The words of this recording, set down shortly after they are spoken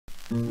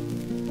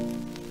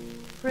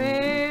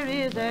Prayer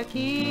is the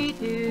key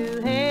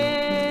to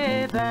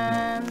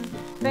heaven.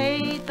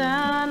 Faith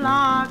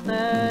unlocks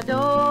the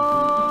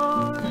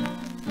door.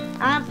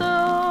 I'm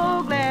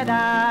so glad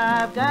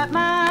I've got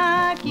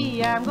my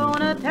key. I'm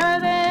gonna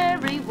tell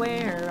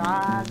everywhere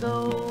I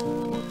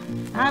go.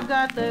 I've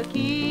got the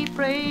key,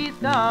 praise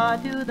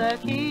God, to the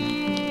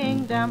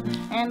kingdom,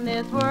 and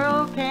this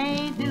world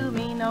can't do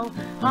me no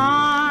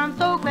harm.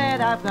 So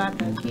glad I've got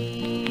the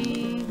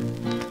key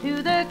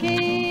to the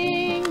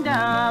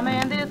kingdom,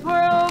 and this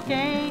world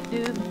can't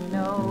do me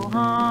no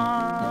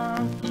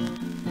harm.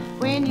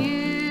 When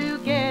you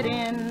get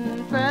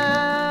in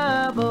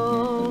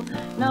trouble,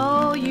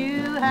 know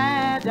you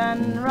have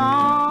done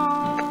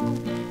wrong,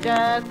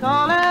 just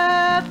call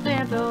up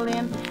Central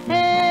in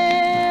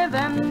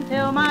heaven,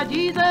 tell my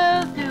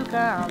Jesus to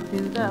come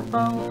to the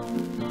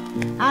phone.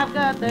 I've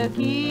got the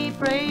key,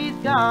 praise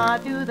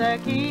God, to the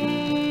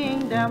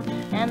kingdom,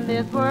 and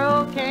this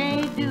world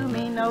can't do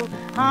me no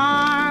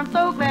harm.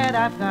 So glad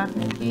I've got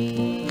the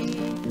key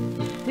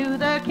to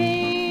the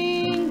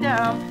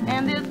kingdom,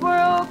 and this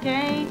world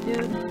can't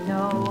do me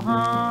no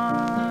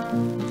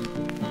harm.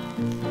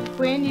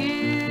 When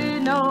you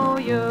know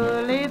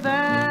you're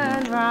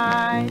living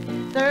right,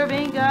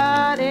 serving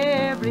God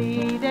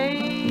every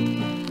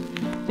day,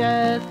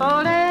 just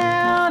fall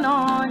down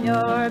on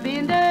your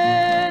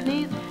bended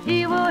knees.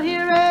 He will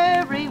hear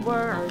every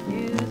word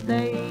you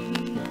say.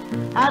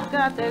 I've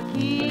got the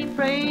key,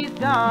 praise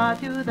God,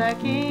 to the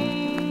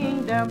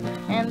kingdom,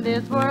 and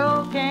this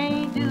world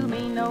can't do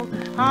me no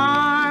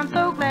harm.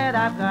 So glad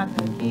I've got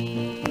the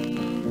key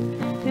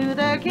to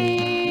the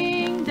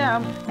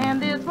kingdom,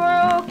 and this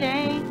world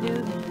can't do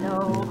me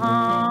no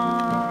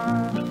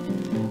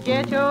harm.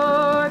 Get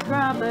your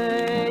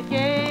trumpet,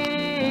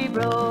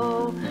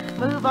 Gabriel,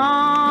 move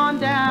on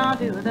down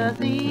to the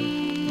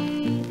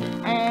sea,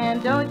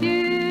 and don't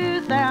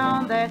you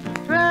sound that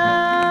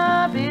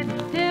trumpet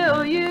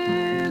till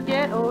you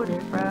get order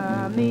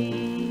from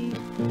me.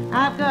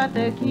 I've got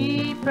the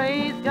key,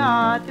 praise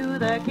God, to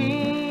the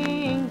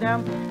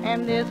kingdom,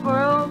 and this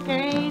world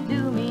can't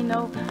do me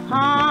no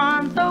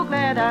harm. So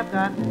glad I've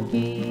got the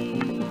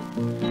key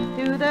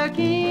to the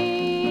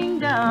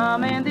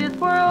kingdom, and this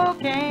world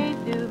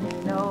can't do me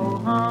no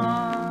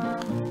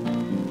harm.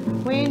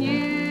 When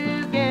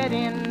you get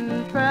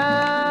in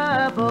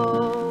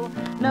trouble,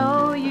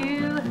 know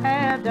you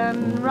have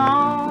done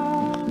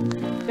wrong,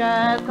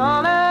 just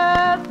call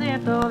up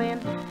Central in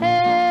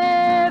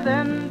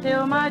heaven,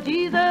 tell my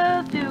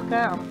Jesus to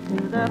come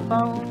to the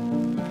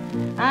phone.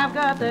 I've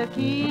got the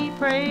key,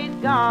 praise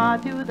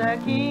God, to the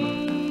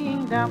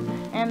kingdom,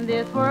 and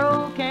this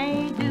world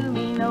can't do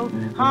me no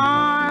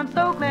harm.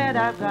 So glad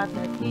I've got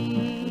the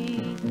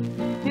key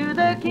to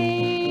the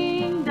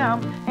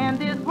kingdom, and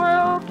this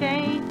world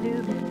can't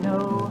do me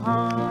no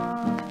harm.